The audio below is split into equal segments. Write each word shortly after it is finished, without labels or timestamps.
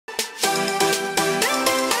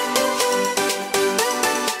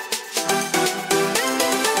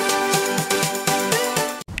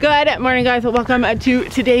Good morning, guys. Welcome to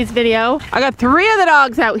today's video. I got 3 of the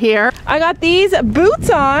dogs out here. I got these boots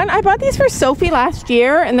on. I bought these for Sophie last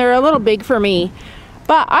year and they're a little big for me,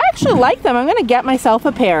 but I actually like them. I'm gonna get myself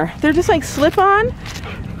a pair. They're just like slip-on,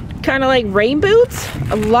 kind of like rain boots.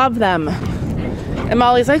 I love them. And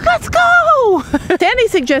Molly's like, let's go. Sandy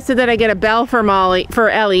suggested that I get a bell for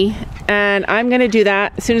Ellie, and I'm gonna do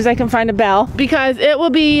that as soon as I can find a bell, because it will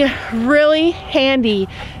be really handy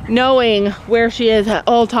knowing where she is at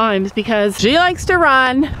all times, because she likes to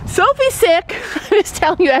run. Sophie's sick. I'm just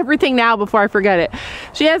telling you everything now before I forget it.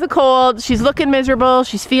 She has a cold. She's looking miserable.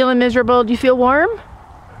 She's feeling miserable. Do you feel warm?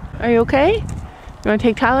 Are you okay? You want to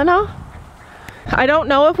take Tylenol? I don't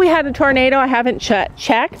know if we had a tornado. I haven't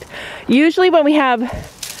checked. Usually when we have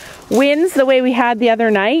winds the way we had the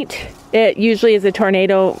other night, it usually is a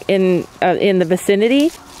tornado in the vicinity.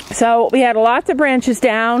 So we had lots of branches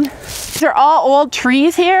down. These are all old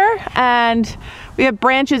trees here, and we have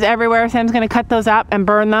branches everywhere. Sam's gonna cut those up and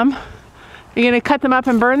burn them. You're gonna cut them up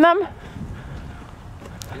and burn them?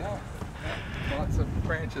 Yeah, lots of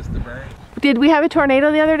branches to burn. Did we have a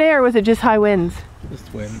tornado the other day, or was it just high winds?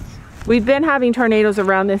 Just winds. We've been having tornadoes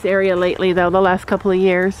around this area lately, though, the last couple of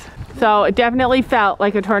years. So it definitely felt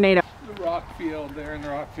like a tornado. The rock field, there in the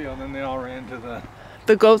rock field, and they all ran to the...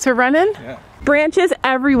 The goats are running? Yeah. Branches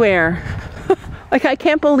everywhere. Like, I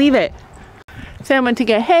can't believe it. Sam went to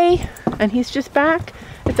get hay, and he's just back.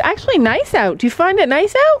 It's actually nice out. Do you find it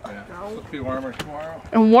nice out? Yeah, it'll be warmer tomorrow.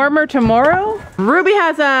 And warmer tomorrow? Ruby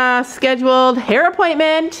has a scheduled hair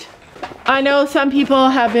appointment. I know some people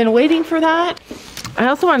have been waiting for that. I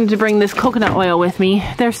also wanted to bring this coconut oil with me.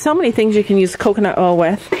 There's so many things you can use coconut oil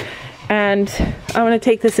with. And I want to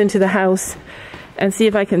take this into the house and see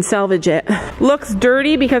if I can salvage it. Looks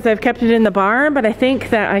dirty because I've kept it in the barn, but I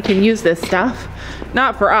think that I can use this stuff.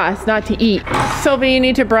 Not for us, not to eat. Sophie, you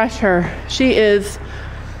need to brush her. She is,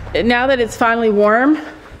 now that it's finally warm,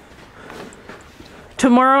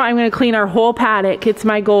 tomorrow I'm gonna clean our whole paddock. It's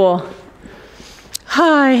my goal.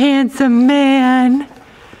 Hi, handsome man.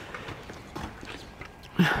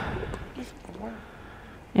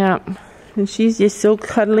 Yeah, and she's just so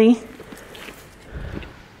cuddly.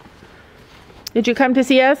 Did you come to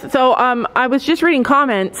see us? So I was just reading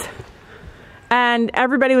comments, and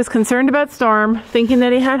everybody was concerned about Storm, thinking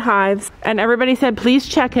that he had hives, and everybody said please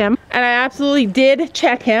check him, and I absolutely did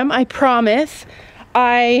check him. I promise.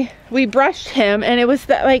 We brushed him, and it was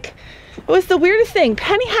it was the weirdest thing.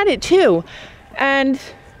 Penny had it too, and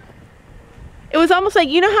it was almost like,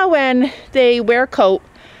 you know how when they wear a coat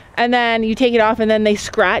and then you take it off and then they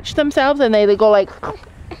scratch themselves and they go like,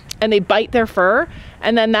 and they bite their fur,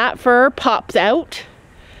 and then that fur pops out.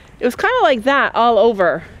 It was kind of like that all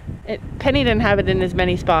over. Penny didn't have it in as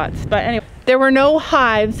many spots, but anyway, there were no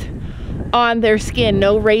hives on their skin,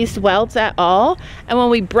 no raised welts at all, and when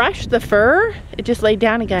we brushed the fur, it just laid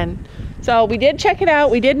down again. So we did check it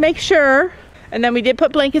out, we did make sure, and then we did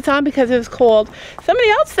put blankets on because it was cold. Somebody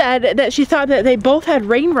else said that she thought that they both had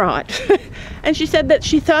rain rot. And she said that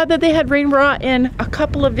she thought that they had rain rot in a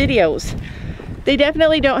couple of videos. They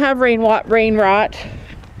definitely don't have rain rot.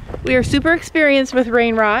 We are super experienced with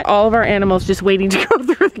rain rot. All of our animals just waiting to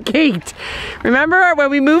go through the gate. Remember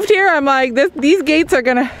when we moved here, I'm like, these gates are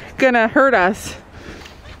gonna hurt us.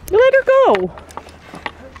 Let her go.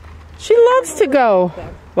 She loves to go.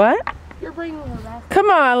 What? You're bringing her back.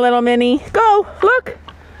 Come on, little Minnie. Go, look.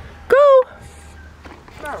 Go.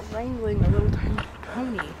 It's not wrangling a little tiny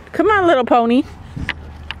pony. Come on, little pony.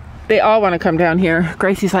 They all want to come down here.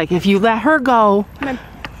 Gracie's like, if you let her go.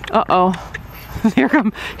 Uh-oh. Here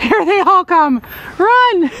they all come.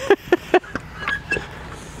 Run.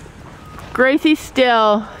 Gracie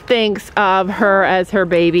still thinks of her as her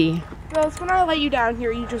baby. Well, when I let you down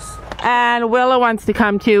here, you just... And Willow wants to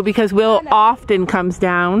come too, because Willow often comes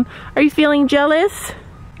down. Are you feeling jealous?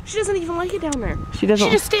 She doesn't even like it down there. She doesn't?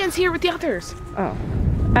 She just stands here with the others. Oh.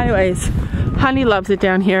 Anyways, Honey loves it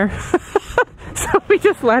down here. So we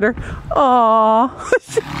just let her. Aww.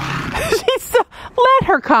 She's so... Let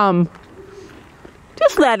her come.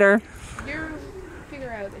 Just let her. You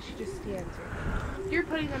figure out that she just stands here. You're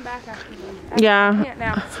putting them back after them. Yeah. I can't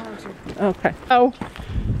now. It's hard to. Okay. Oh,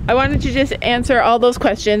 I wanted to just answer all those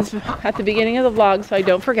questions at the beginning of the vlog so I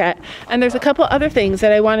don't forget. And there's a couple other things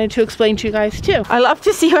that I wanted to explain to you guys too. I love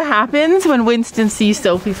to see what happens when Winston sees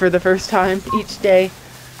Sophie for the first time each day.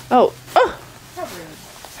 Oh,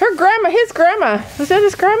 her grandma, his grandma. Was that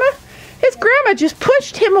his grandma? His grandma just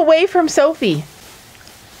pushed him away from Sophie.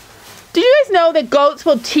 Did you guys know that goats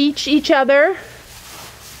will teach each other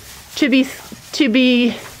to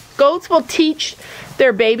be goats will teach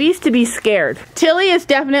their babies to be scared. Tilly is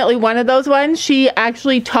definitely one of those ones. She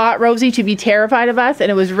actually taught Rosie to be terrified of us,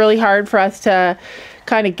 and it was really hard for us to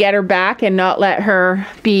kind of get her back and not let her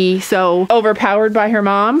be so overpowered by her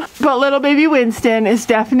mom. But little baby Winston is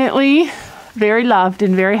definitely very loved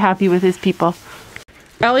and very happy with his people.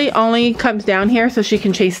 Ellie only comes down here so she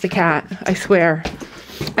can chase the cat, I swear.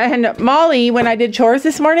 And Molly, when I did chores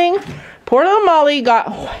this morning, poor little Molly got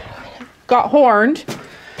horned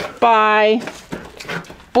by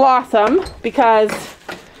Blossom because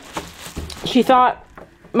she thought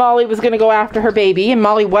Molly was going to go after her baby, and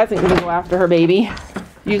Molly wasn't going to go after her baby.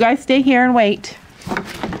 You guys stay here and wait.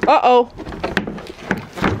 Uh-oh.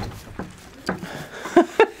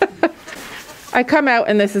 I come out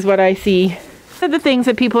and this is what I see. One of the things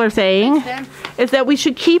that people are saying is that we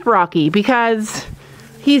should keep Rocky because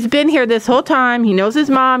he's been here this whole time. He knows his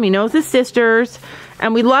mom, he knows his sisters,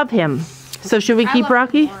 and we love him. So should we keep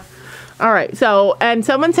Rocky? All right, so, and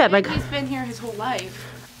someone said, like, he's been here his whole life.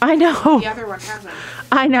 I know. The other one hasn't.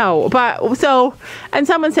 I know, but so, and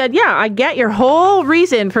someone said, yeah, I get your whole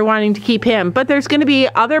reason for wanting to keep him, but there's going to be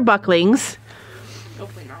other bucklings.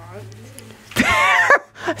 Hopefully not.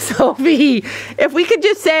 Sophie, if we could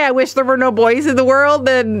just say, I wish there were no boys in the world,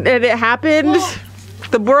 and it happened, well,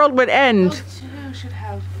 the world would end. Those two should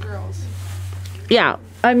have girls. Yeah,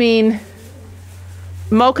 I mean,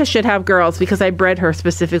 Mocha should have girls because I bred her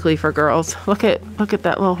specifically for girls. Look at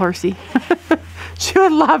that little horsey. She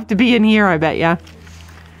would love to be in here, I bet ya.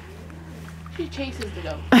 She chases the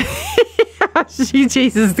goat. Yeah, she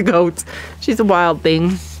chases the goats. She's a wild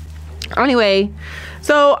thing. Anyway,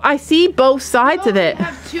 so I see both sides of it. We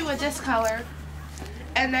have 2 of this color,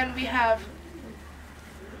 and then we have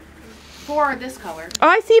 4 of this color. Oh,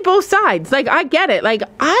 I see both sides. Like, I get it. Like,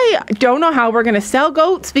 I don't know how we're going to sell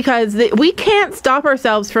goats because we can't stop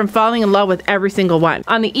ourselves from falling in love with every single one.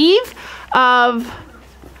 On the eve of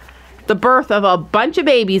the birth of a bunch of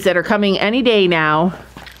babies that are coming any day now,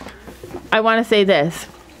 I want to say this.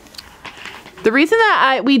 The reason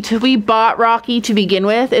that we bought Rocky to begin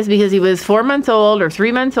with is because he was 4 months old or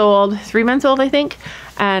 3 months old. 3 months old, I think.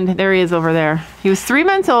 And there he is over there. He was 3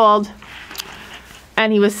 months old.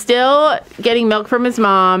 And he was still getting milk from his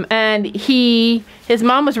mom. And his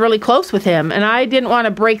mom was really close with him. And I didn't want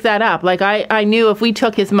to break that up. Like, I knew if we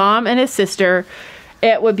took his mom and his sister,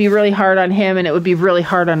 it would be really hard on him and it would be really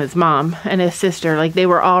hard on his mom and his sister. Like, they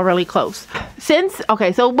were all really close.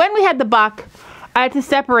 Okay, so when we had the buck, I had to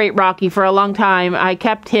separate Rocky for a long time. I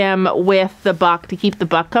kept him with the buck to keep the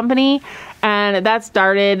buck company. And that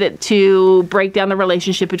started to break down the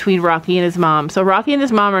relationship between Rocky and his mom. So Rocky and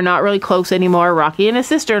his mom are not really close anymore. Rocky and his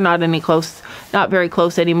sister are not very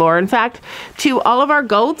close anymore. In fact, to all of our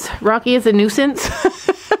goats, Rocky is a nuisance.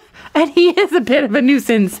 And he is a bit of a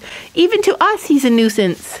nuisance. Even to us, he's a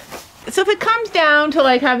nuisance. So if it comes down to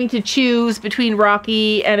like having to choose between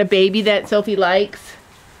Rocky and a baby that Sophie likes,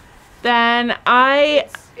 then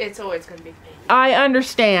it's always going to be baby. I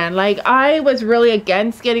understand. Like, I was really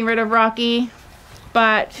against getting rid of Rocky,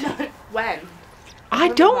 but when? I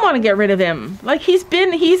don't want to get rid of him. Like,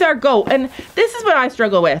 he's our goat. And this is what I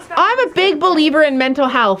struggle with. I'm a big believer in mental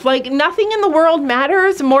health. Like, nothing in the world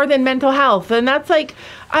matters more than mental health. And that's like,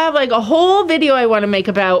 I have like a whole video I want to make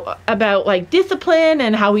about like discipline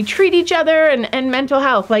and how we treat each other and mental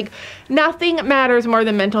health. Like, nothing matters more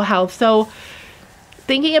than mental health. So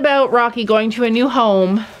thinking about Rocky going to a new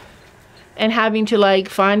home and having to like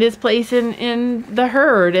find his place in the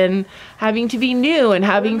herd and having to be new and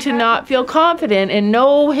having to not feel confident and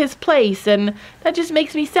know his place, and that just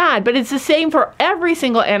makes me sad. But it's the same for every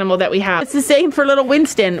single animal that we have. It's the same for little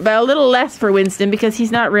Winston, but a little less for Winston because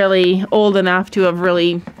he's not really old enough to have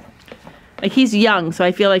really, like, he's young, so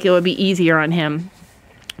I feel like it would be easier on him.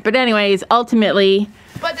 But anyways, ultimately,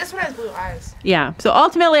 but this one has blue eyes. Yeah, so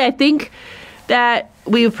ultimately I think that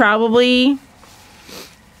we would probably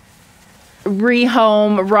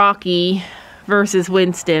rehome Rocky versus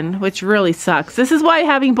Winston, which really sucks. This is why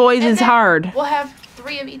having boys is hard. We'll have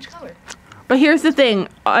 3 of each color. But here's the thing,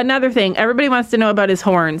 another thing, everybody wants to know about his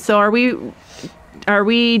horns. So are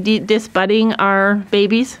we disbudding our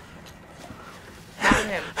babies? Not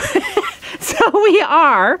him. So we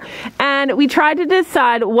are, and we tried to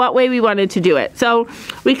decide what way we wanted to do it. So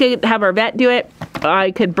we could have our vet do it.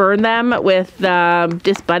 I could burn them with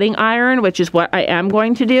disbudding iron, which is what I am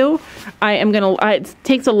going to do. It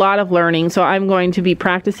takes a lot of learning, so I'm going to be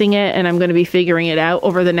practicing it, and I'm going to be figuring it out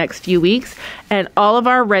over the next few weeks. And all of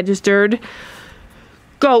our registered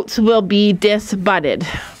goats will be disbudded.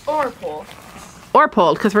 Or pole. Or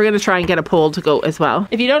polled, because we're going to try and get a polled goat as well.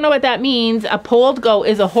 If you don't know what that means, a polled goat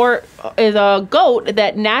is a goat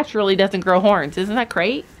that naturally doesn't grow horns. Isn't that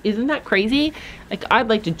great? Isn't that crazy? Like, I'd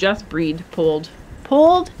like to just breed polled.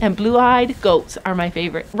 Polled and blue-eyed goats are my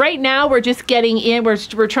favorite. Right now, we're just getting in. We're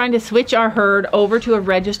trying to switch our herd over to a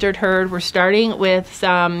registered herd. We're starting with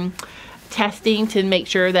some testing to make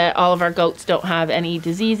sure that all of our goats don't have any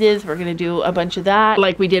diseases. We're gonna do a bunch of that.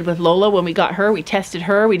 Like we did with Lola when we got her, we tested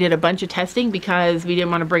her. We did a bunch of testing because we didn't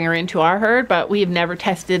want to bring her into our herd, but we have never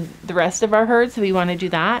tested the rest of our herd, so we want to do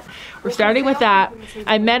that. We're starting with that.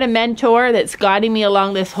 I met a mentor that's guiding me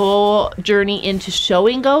along this whole journey into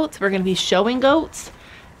showing goats. We're gonna be showing goats,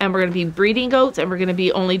 and we're gonna be breeding goats, and we're gonna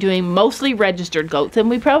be only doing mostly registered goats, and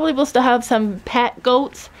we probably will still have some pet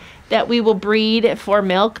goats that we will breed for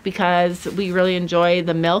milk because we really enjoy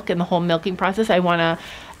the milk and the whole milking process. I want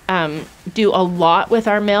to do a lot with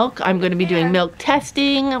our milk. I'm going to be doing milk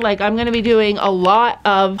testing. Like, I'm going to be doing a lot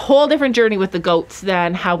of whole different journey with the goats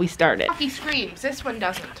than how we started. Rocky screams. This one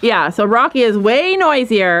doesn't. Yeah, so Rocky is way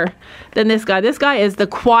noisier than this guy. This guy is the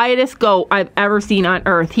quietest goat I've ever seen on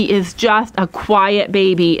earth. He is just a quiet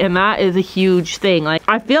baby, and that is a huge thing. Like,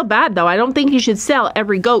 I feel bad though. I don't think you should sell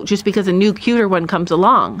every goat just because a new cuter one comes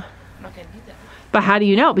along. But how do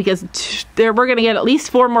you know? Because we're going to get at least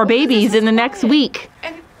 4 more babies in the next week.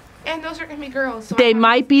 And those are going to be girls. So they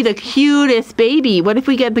might be the cutest baby. What if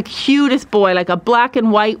we get the cutest boy, like a black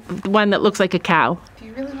and white one that looks like a cow? Do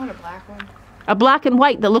you really want a black one? A black and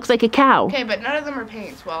white that looks like a cow. Okay, but none of them are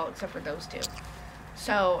paints, well, except for those 2.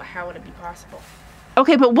 So how would it be possible?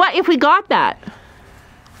 Okay, but what if we got that?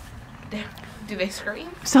 Do they scream?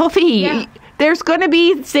 Sophie, there's going to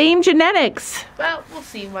be same genetics. Well, we'll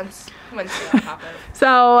see once they pop out.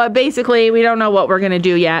 So basically, we don't know what we're going to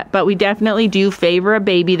do yet, but we definitely do favor a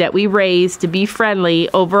baby that we raise to be friendly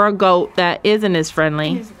over a goat that isn't as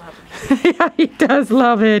friendly. He's lovely. Yeah, he does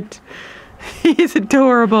love it. He's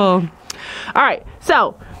adorable. All right,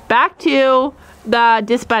 so back to the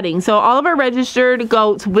disbudding. So all of our registered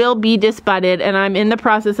goats will be disbudded, and I'm in the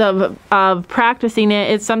process of practicing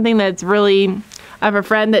it. It's something that's really, I have a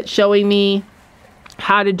friend that's showing me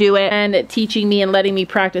how to do it and teaching me and letting me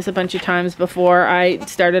practice a bunch of times before I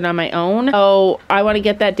started on my own. So I want to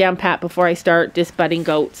get that down pat before I start disbudding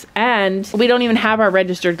goats. And we don't even have our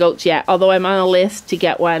registered goats yet, although I'm on a list to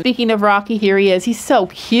get one. Speaking of Rocky, here he is. He's so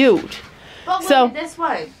cute. But look at this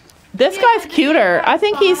one. This guy's cuter. I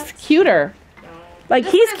think he's cuter. Like,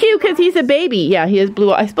 he's cute because he's a baby. Yeah, he has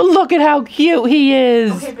blue eyes. But look at how cute he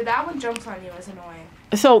is. Okay, but that one jumps on you as annoying.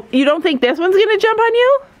 So you don't think this one's going to jump on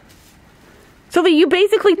you? So that you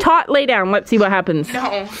basically taught lay down. Let's see what happens. No.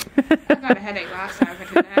 I got a headache last time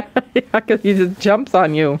I did that. Yeah, because he just jumps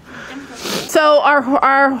on you. So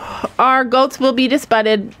our goats will be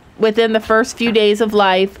disbudded within the first few days of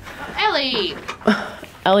life. Ellie!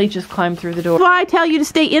 Ellie just climbed through the door. That's why I tell you to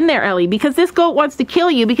stay in there, Ellie, because this goat wants to kill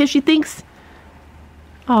you because she thinks,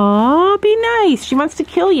 oh, be nice. She wants to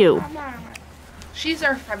kill you. She's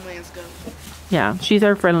our friendliest goat. Yeah, she's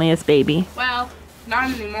our friendliest baby. Well,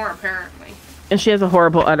 not anymore, apparently. And she has a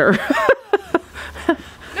horrible udder.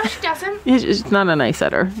 No, she doesn't. It's not a nice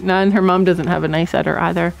udder. No, and her mom doesn't have a nice udder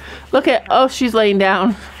either. Look at, oh, she's laying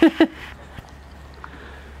down.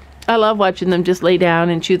 I love watching them just lay down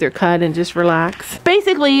and chew their cud and just relax.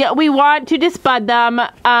 Basically, we want to disbud them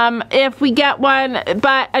if we get one,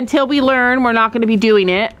 but until we learn, we're not going to be doing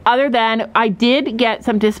it. Other than, I did get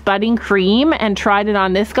some disbudding cream and tried it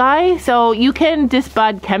on this guy. So you can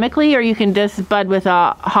disbud chemically or you can disbud with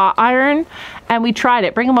a hot iron. And we tried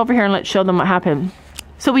it. Bring him over here and let's show them what happened.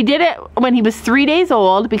 So we did it when he was 3 days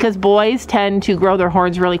old because boys tend to grow their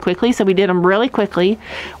horns really quickly. So we did them really quickly.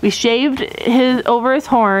 We shaved over his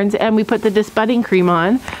horns and we put the disbudding cream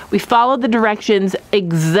on. We followed the directions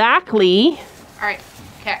exactly. All right,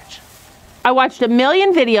 catch. I watched a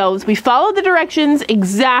million videos. We followed the directions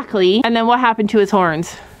exactly. And then what happened to his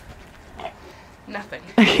horns? Nothing.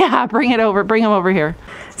 Yeah, bring him over here.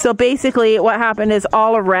 So basically what happened is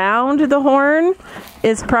all around the horn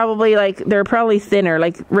is probably like, they're probably thinner,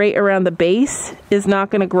 like right around the base is not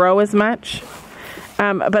going to grow as much.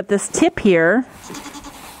 But this tip here,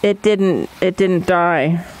 it didn't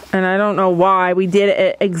die. And I don't know why. We did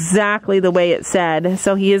it exactly the way it said.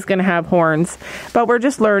 So he is going to have horns. But we're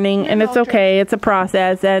just learning, and it's okay. It's a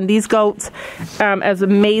process. And these goats, as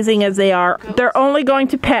amazing as they are, they're only going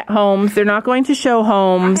to pet homes. They're not going to show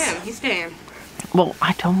homes. He's staying. Well,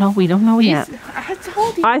 I don't know. We don't know yet. I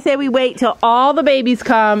told you. I say we wait till all the babies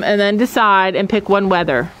come and then decide and pick one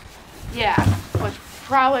whether. Yeah, which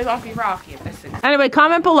probably won't be Rocky at this things. Anyway,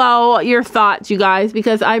 comment below your thoughts, you guys,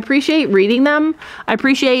 because I appreciate reading them. I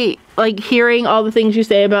appreciate like hearing all the things you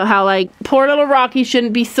say about how like poor little Rocky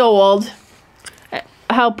shouldn't be sold.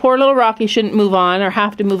 How poor little Rocky shouldn't move on or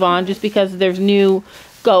have to move on just because there's new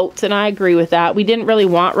goats, and I agree with that. We didn't really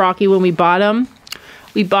want Rocky when we bought him.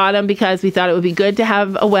 We bought him because we thought it would be good to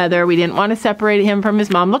have a wether. We didn't want to separate him from his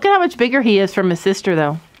mom. Look at how much bigger he is from his sister,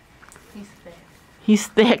 though. He's thick. He's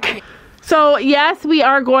thick. So, yes, we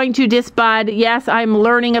are going to disbud. Yes, I'm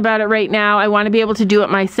learning about it right now. I want to be able to do it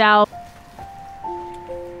myself.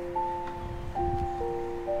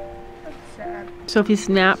 That's sad. Sophie's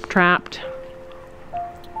snap-trapped.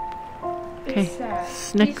 Okay, It's sad.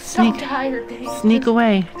 sneak, He's so sneak, tired that he's sneak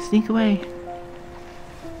away, sneak away.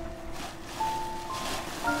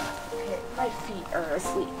 Okay, my feet are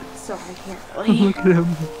asleep, so I can't really. Look at him.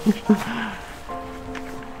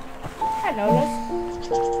 Hello,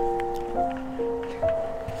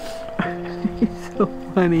 He's so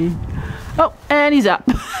funny. Oh, and he's up.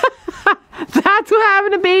 That's what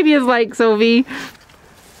having a baby is like, Sophie.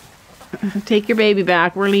 Take your baby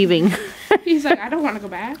back. We're leaving. He's like, I don't want to go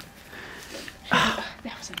back.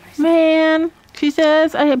 That was a nice. Man, she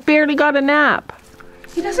says, I barely got a nap.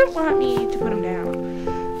 He doesn't want me to put him down.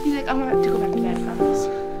 He's like, I want to go back to bed, promise.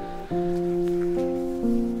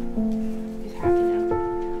 He's happy now.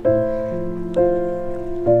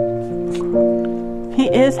 He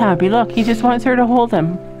is happy. Look, he just wants her to hold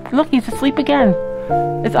him. Look, he's asleep again.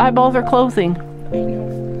 His eyeballs are closing. I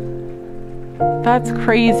know. That's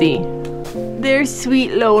crazy. There's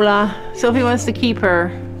sweet Lola. Sophie wants to keep her.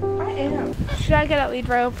 I am. Should I get a lead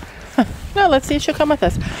rope? No, let's see if she'll come with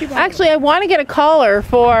us. She won't. Actually, I want to get a collar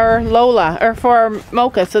for Lola, or for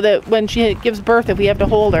Mocha, so that when she gives birth, if we have to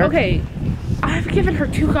hold her. Okay, I've given her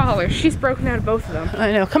 2 collars. She's broken out of both of them.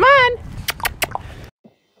 I know. Come on.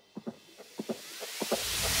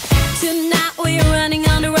 Tonight we're running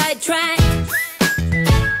on the right track.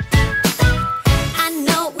 I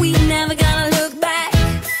know we never gonna look back.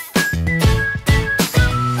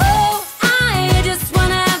 Oh, I just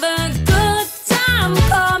wanna have a good time.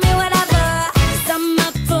 Call me whatever, 'cause I'm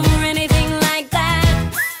up for anything like that.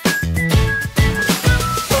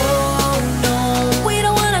 Oh no, we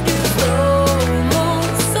don't wanna do slow-mo,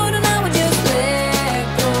 so tonight we just let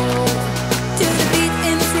go. To the beat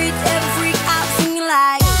in the streets, every freak out singing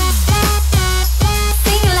like,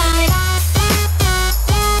 singing like,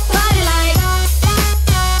 party like,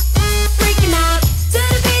 freaking out. To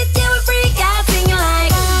the beat, yeah, we freak out singing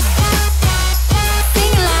like,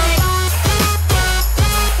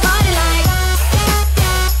 party like,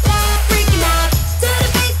 freaking out. To the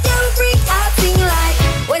beat, yeah, we freak out singing like.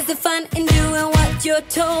 Where's the fun in doing what you're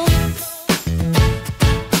told?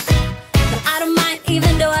 But I don't mind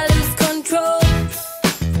even though I lose control.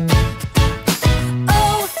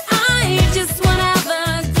 Oh, I just wanna have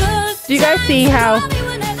a good Do you guys see how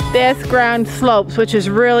this ground slopes, which is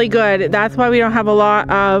really good? That's why we don't have a lot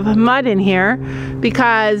of mud in here,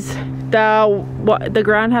 because the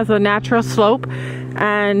ground has a natural slope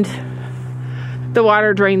and the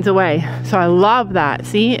water drains away. So I love that.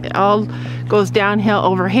 See, it all goes downhill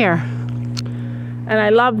over here, and I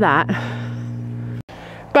love that.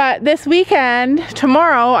 But this weekend,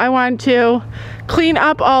 tomorrow, I want to clean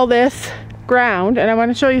up all this ground, and I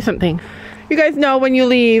want to show you something. You guys know when you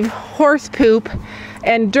leave horse poop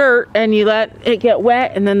and dirt and you let it get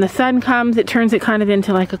wet and then the sun comes, it turns it kind of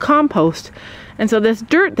into like a compost. And so this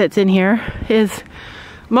dirt that's in here is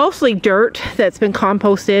mostly dirt that's been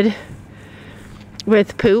composted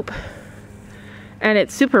with poop, and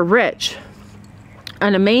it's super rich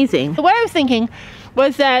and amazing. What I was thinking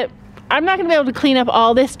was that I'm not gonna be able to clean up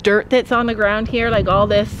all this dirt that's on the ground here, like all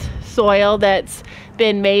this soil that's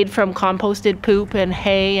been made from composted poop and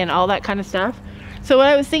hay and all that kind of stuff. So what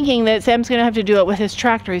I was thinking, that Sam's gonna have to do it with his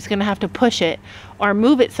tractor. He's gonna have to push it or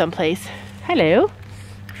move it someplace. Hello.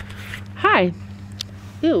 Hi.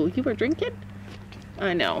 Ooh, you were drinking?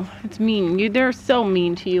 I know, it's mean. They're so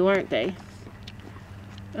mean to you, aren't they?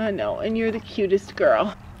 I know, and you're the cutest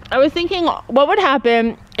girl. I was thinking what would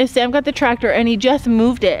happen if Sam got the tractor and he just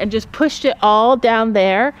moved it and just pushed it all down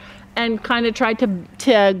there and kind of tried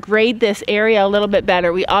to grade this area a little bit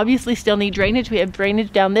better. We obviously still need drainage. We have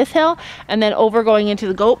drainage down this hill, and then over going into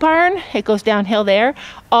the goat barn, it goes downhill there.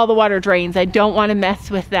 All the water drains. I don't want to mess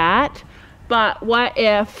with that. But what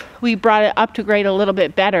if we brought it up to grade a little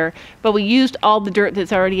bit better, but we used all the dirt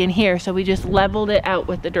that's already in here, so we just leveled it out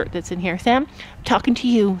with the dirt that's in here. Sam, I'm talking to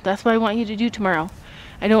you. That's what I want you to do tomorrow.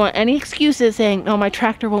 I don't want any excuses saying, no, my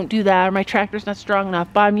tractor won't do that, or my tractor's not strong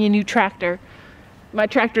enough. Buy me a new tractor. My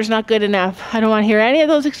tractor's not good enough. I don't want to hear any of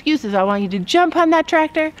those excuses. I want you to jump on that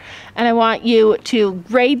tractor, and I want you to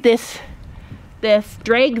grade this this,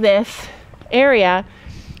 drag this area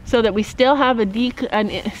so that we still have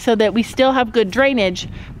so that we still have good drainage,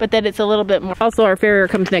 but that it's a little bit more. Also, our farrier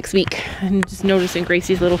comes next week. I'm just noticing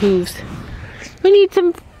Gracie's little hooves. We need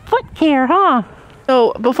some foot care, huh?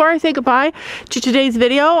 So before I say goodbye to today's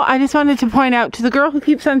video, I just wanted to point out to the girl who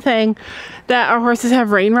keeps on saying that our horses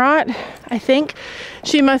have rain rot. I think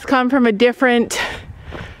she must come from a different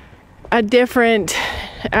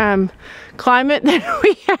climate than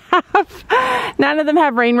we have. None of them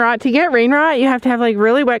have rain rot. To get rain rot, you have to have like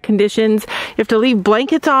really wet conditions. You have to leave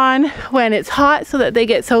blankets on when it's hot so that they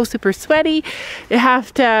get so super sweaty. You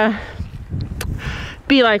have to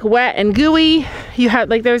be like wet and gooey. You have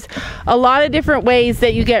like, there's a lot of different ways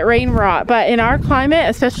that you get rain rot, but in our climate,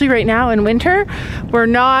 especially right now in winter, we're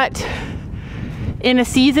not in a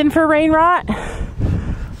season for rain rot.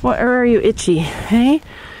 What, where are you itchy? Hey,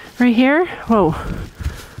 right here. Whoa.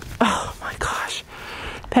 Oh my gosh,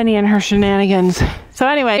 Penny and her shenanigans. So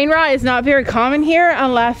anyway, rain rot is not very common here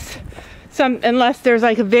unless there's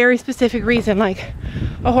like a very specific reason, like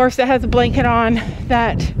a horse that has a blanket on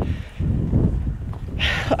that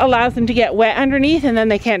allows them to get wet underneath and then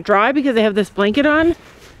they can't dry because they have this blanket on.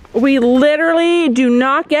 We literally do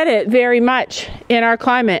not get it very much in our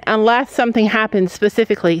climate unless something happens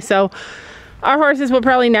specifically. So our horses will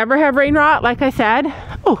probably never have rain rot, like I said.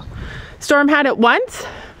 Oh, Storm had it once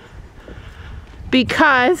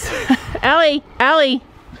because Ellie,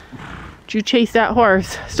 did you chase that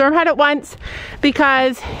horse? Storm had it once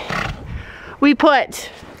because we put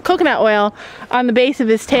coconut oil on the base of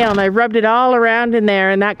his tail and I rubbed it all around in there,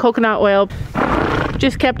 and that coconut oil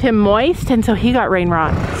just kept him moist, and so he got rain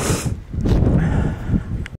rot.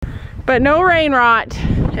 But no rain rot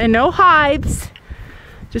and no hives.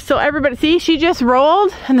 Just so everybody, see, she just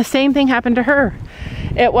rolled and the same thing happened to her.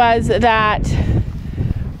 It was that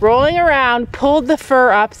rolling around pulled the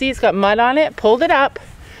fur up. See, it's got mud on it, pulled it up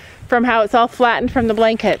from how it's all flattened from the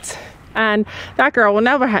blankets. And that girl will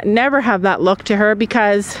never have that look to her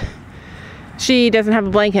because she doesn't have a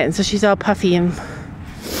blanket, and so she's all puffy. And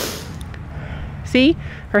see,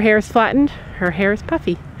 her hair is flattened, her hair is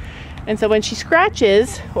puffy, and so when she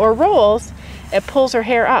scratches or rolls, it pulls her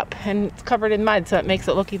hair up and it's covered in mud, so it makes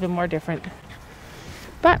it look even more different.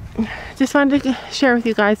 But just wanted to share with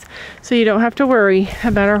you guys so you don't have to worry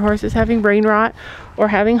about our horses having rain rot or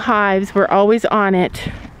having hives. We're always on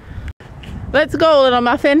it. Let's go, little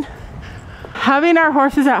muffin. Having our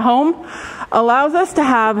horses at home allows us to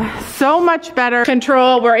have so much better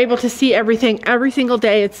control. We're able to see everything every single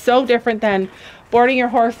day. It's so different than boarding your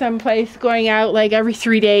horse someplace, going out like every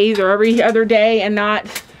 3 days or every other day and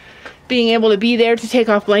not being able to be there to take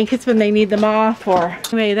off blankets when they need them off. Or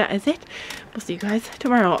anyway, that is it. We'll see you guys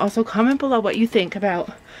tomorrow. Also comment below what you think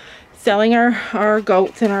about selling our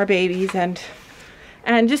goats and our babies, and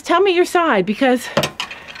just tell me your side, because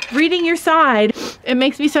reading your side, it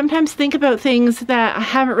makes me sometimes think about things that I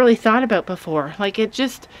haven't really thought about before. Like, it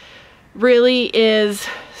just really is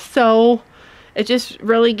so, it just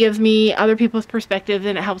really gives me other people's perspectives,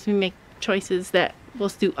 and it helps me make choices that will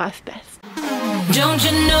suit us best. Don't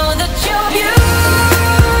you know that you're beautiful?